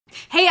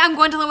Hey, I'm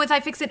Gwendolyn with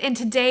iFixit, and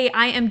today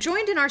I am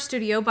joined in our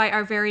studio by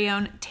our very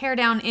own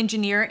Teardown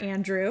engineer,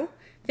 Andrew.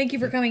 Thank you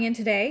for coming in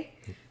today.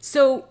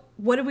 So,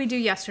 what did we do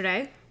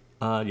yesterday?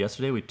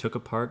 Yesterday we took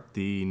apart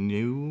the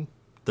new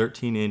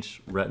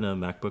 13-inch Retina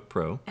MacBook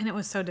Pro. And it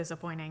was so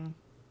disappointing.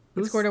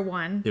 It scored a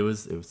 1. It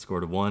was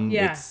scored a 1.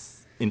 Yeah.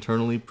 It's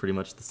internally pretty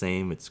much the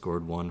same. It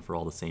scored 1 for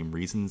all the same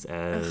reasons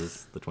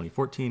as the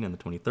 2014 and the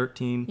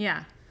 2013.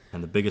 Yeah.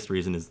 And the biggest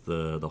reason is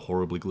the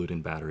horribly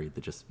glued-in battery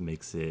that just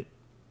makes it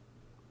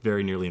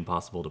very nearly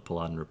impossible to pull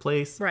out and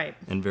replace. Right.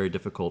 And very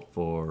difficult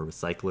for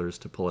recyclers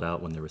to pull it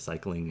out when they're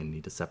recycling and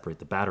need to separate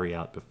the battery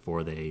out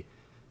before they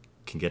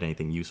can get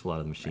anything useful out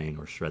of the machine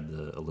or shred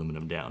the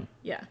aluminum down.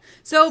 Yeah.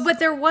 So, but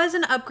there was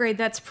an upgrade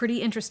that's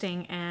pretty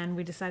interesting, and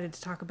we decided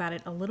to talk about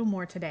it a little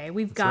more today.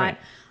 We've got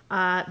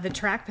the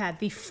trackpad,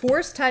 the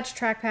Force Touch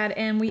Trackpad,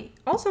 and we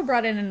also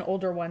brought in an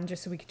older one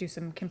just so we could do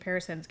some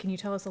comparisons. Can you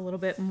tell us a little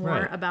bit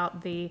more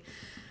about the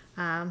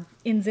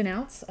ins and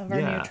outs of our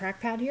new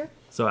trackpad here?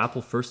 So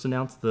Apple first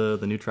announced the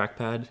new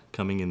trackpad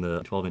coming in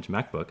the 12-inch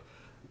MacBook,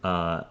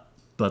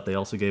 but they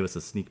also gave us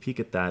a sneak peek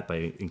at that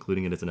by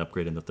including it as an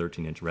upgrade in the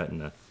 13-inch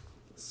Retina.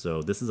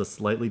 So this is a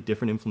slightly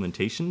different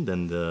implementation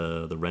than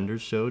the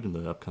renders showed in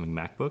the upcoming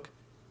MacBook,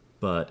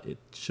 but it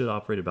should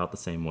operate about the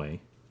same way.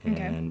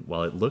 And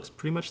while it looks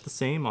pretty much the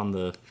same on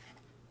the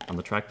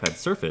trackpad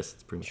surface,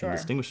 it's pretty much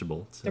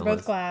indistinguishable. They're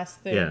both glass.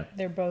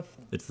 They're both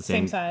it's the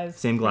same size.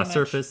 Same glass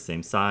surface,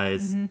 same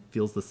size,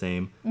 feels the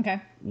same.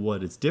 Okay.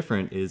 What is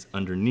different is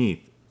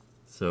underneath.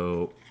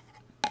 So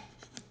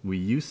we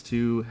used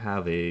to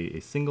have a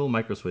single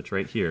micro switch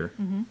right here.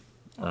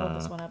 I'll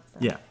hold this one up.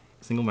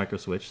 Single micro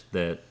switch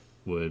that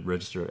would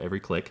register every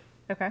click.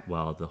 Okay.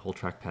 While the whole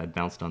trackpad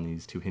bounced on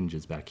these two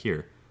hinges back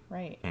here.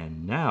 Right.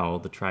 And now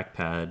the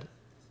trackpad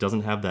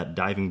doesn't have that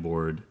diving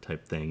board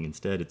type thing.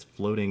 Instead, it's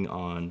floating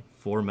on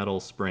 4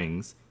 metal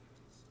springs,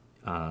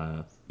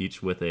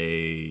 each with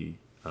a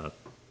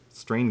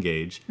strain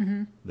gauge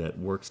that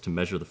works to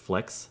measure the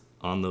flex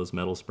on those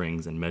metal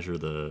springs and measure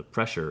the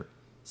pressure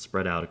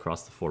spread out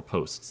across the 4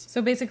 posts. So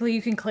basically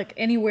you can click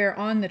anywhere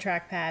on the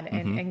trackpad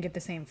and get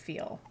the same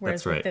feel.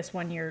 Whereas with this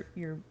one,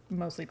 you're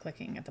mostly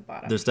clicking at the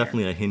bottom. There's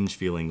definitely a hinge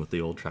feeling with the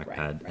old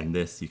trackpad. And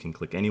this, you can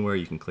click anywhere.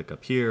 You can click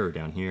up here or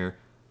down here,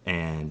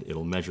 and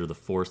it'll measure the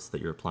force that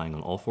you're applying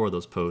on all 4 of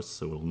those posts,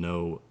 so it'll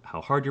know how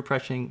hard you're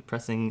pressing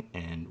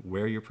and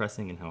where you're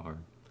pressing and how hard.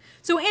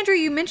 So Andrew,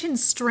 you mentioned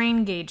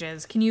strain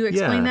gauges. Can you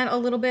explain that a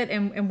little bit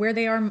and where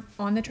they are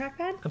on the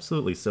trackpad?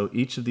 Absolutely. So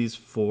each of these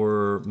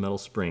 4 metal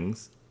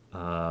springs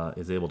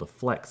is able to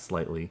flex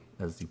slightly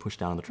as you push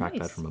down on the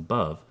trackpad from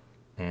above.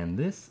 And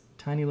this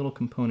tiny little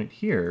component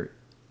here,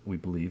 we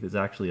believe, is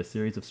actually a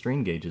series of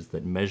strain gauges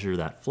that measure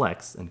that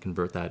flex and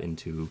convert that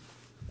into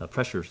a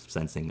pressure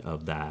sensing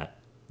of that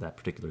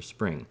particular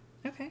spring.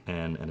 Okay.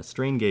 And a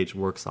strain gauge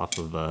works off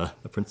of a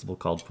principle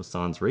called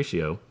Poisson's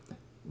ratio,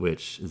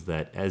 which is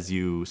that as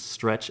you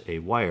stretch a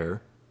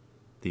wire,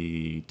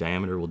 the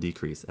diameter will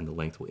decrease and the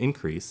length will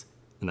increase,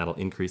 and that'll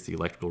increase the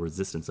electrical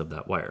resistance of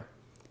that wire.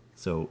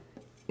 So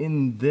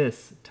in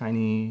this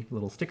tiny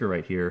little sticker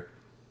right here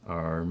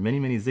are many,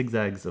 many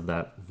zigzags of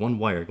that one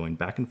wire going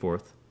back and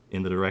forth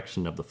in the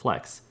direction of the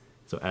flex.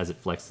 So as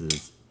it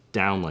flexes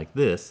down like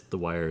this, the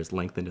wire is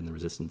lengthened and the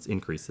resistance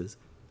increases.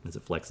 As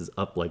it flexes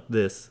up like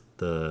this,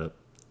 the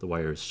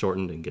wire is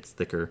shortened and gets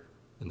thicker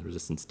and the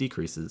resistance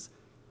decreases.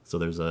 So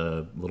there's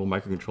a little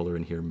microcontroller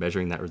in here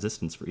measuring that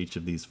resistance for each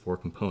of these 4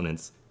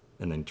 components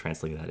and then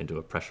translating that into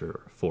a pressure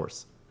or a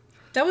force.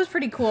 That was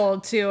pretty cool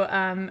too.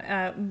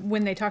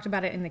 When they talked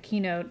about it in the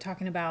keynote,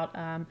 talking about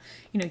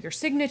your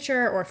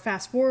signature or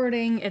fast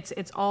forwarding,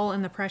 it's all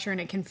in the pressure, and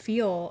it can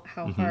feel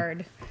how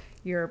hard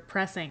you're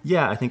pressing.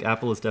 Yeah, I think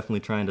Apple is definitely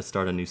trying to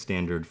start a new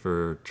standard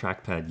for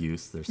trackpad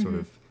use. They're sort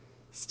of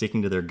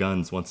sticking to their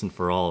guns once and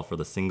for all for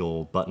the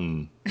single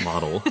button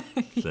model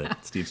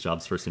that Steve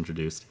Jobs first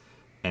introduced.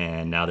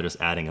 And now they're just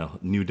adding a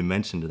new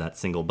dimension to that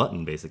single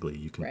button, basically.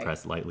 You can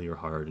press lightly or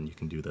hard, and you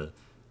can do the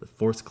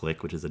force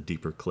click, which is a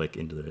deeper click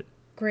into it.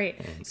 Great.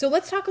 So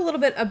let's talk a little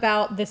bit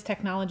about this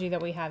technology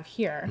that we have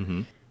here.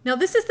 Now,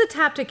 this is the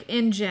Taptic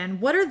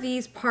Engine. What are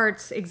these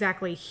parts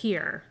exactly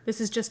here?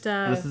 This is just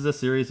a... This is a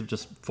series of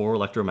just 4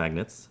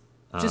 electromagnets.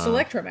 Just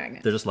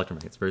electromagnets? They're just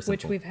electromagnets, very simple.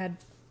 Which we've had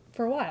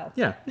for a while.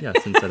 Yeah,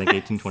 since I think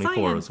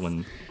 1824 was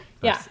when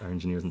our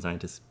engineers and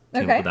scientists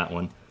came up with that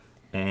one.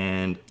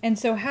 And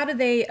so how do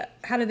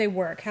they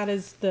work? How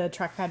does the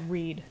trackpad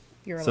read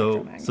your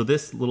electromagnet? So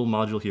this little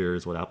module here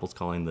is what Apple's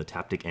calling the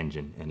Taptic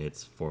Engine, and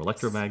it's 4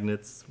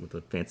 electromagnets with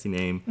a fancy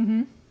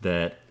name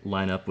that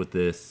line up with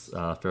this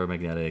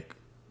ferromagnetic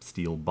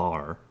steel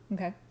bar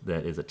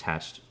that is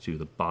attached to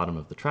the bottom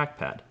of the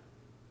trackpad,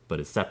 but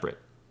is separate.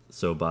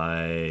 So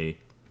by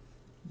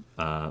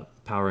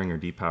powering or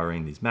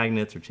depowering these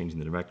magnets or changing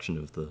the direction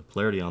of the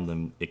polarity on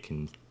them, it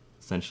can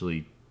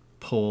essentially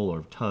pull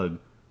or tug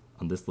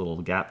on this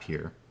little gap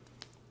here,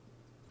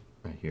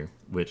 right here,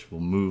 which will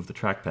move the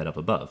trackpad up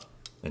above,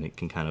 and it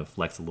can kind of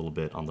flex a little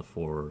bit on the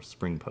 4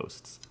 spring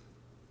posts.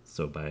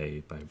 So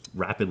by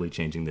rapidly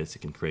changing this, it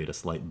can create a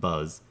slight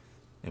buzz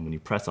And when you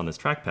press on this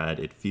trackpad,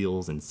 it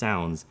feels and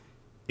sounds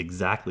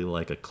exactly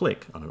like a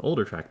click on an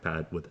older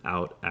trackpad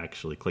without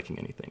actually clicking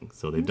anything.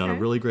 So they've done a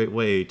really great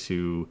way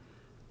to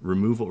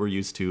remove what we're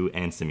used to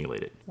and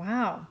simulate it.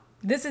 Wow.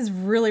 This is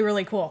really,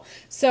 really cool.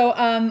 So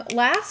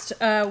last,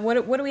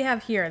 what do we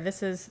have here?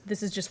 This is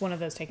just one of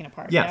those taken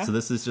apart. Yeah, so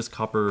this is just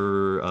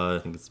copper, I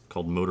think it's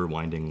called motor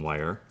winding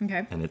wire.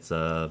 Okay. And it's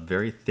a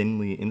very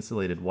thinly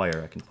insulated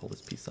wire. I can pull this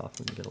piece off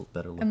and get a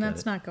better look at it. And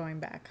that's not going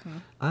back, huh?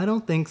 I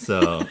don't think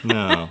so,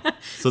 no.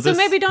 So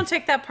maybe don't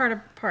take that part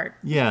apart.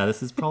 Yeah,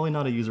 this is probably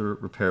not a user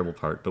repairable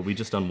part, but we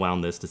just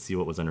unwound this to see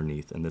what was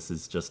underneath. And this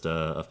is just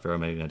a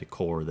ferromagnetic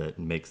core that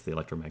makes the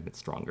electromagnet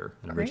stronger.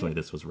 And originally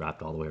this was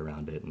wrapped all the way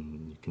around it,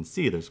 and you can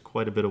see there's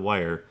quite a bit of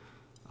wire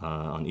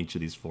on each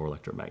of these 4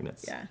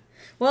 electromagnets. Yeah.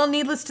 Well,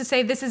 needless to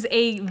say, this is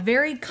a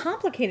very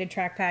complicated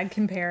trackpad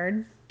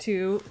compared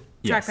to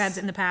trackpads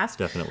in the past.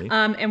 Definitely.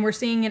 And we're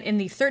seeing it in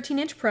the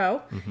 13-inch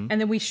Pro,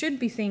 and then we should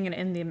be seeing it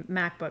in the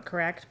MacBook,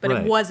 correct? But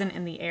it wasn't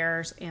in the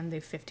Airs and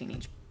the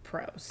 15-inch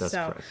Pros. That's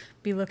correct.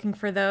 Be looking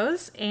for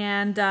those.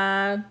 And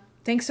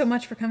thanks so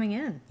much for coming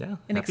in. Yeah,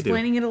 and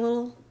explaining it a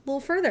little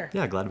further.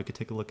 Yeah, glad we could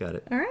take a look at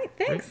it. All right,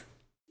 thanks. Great.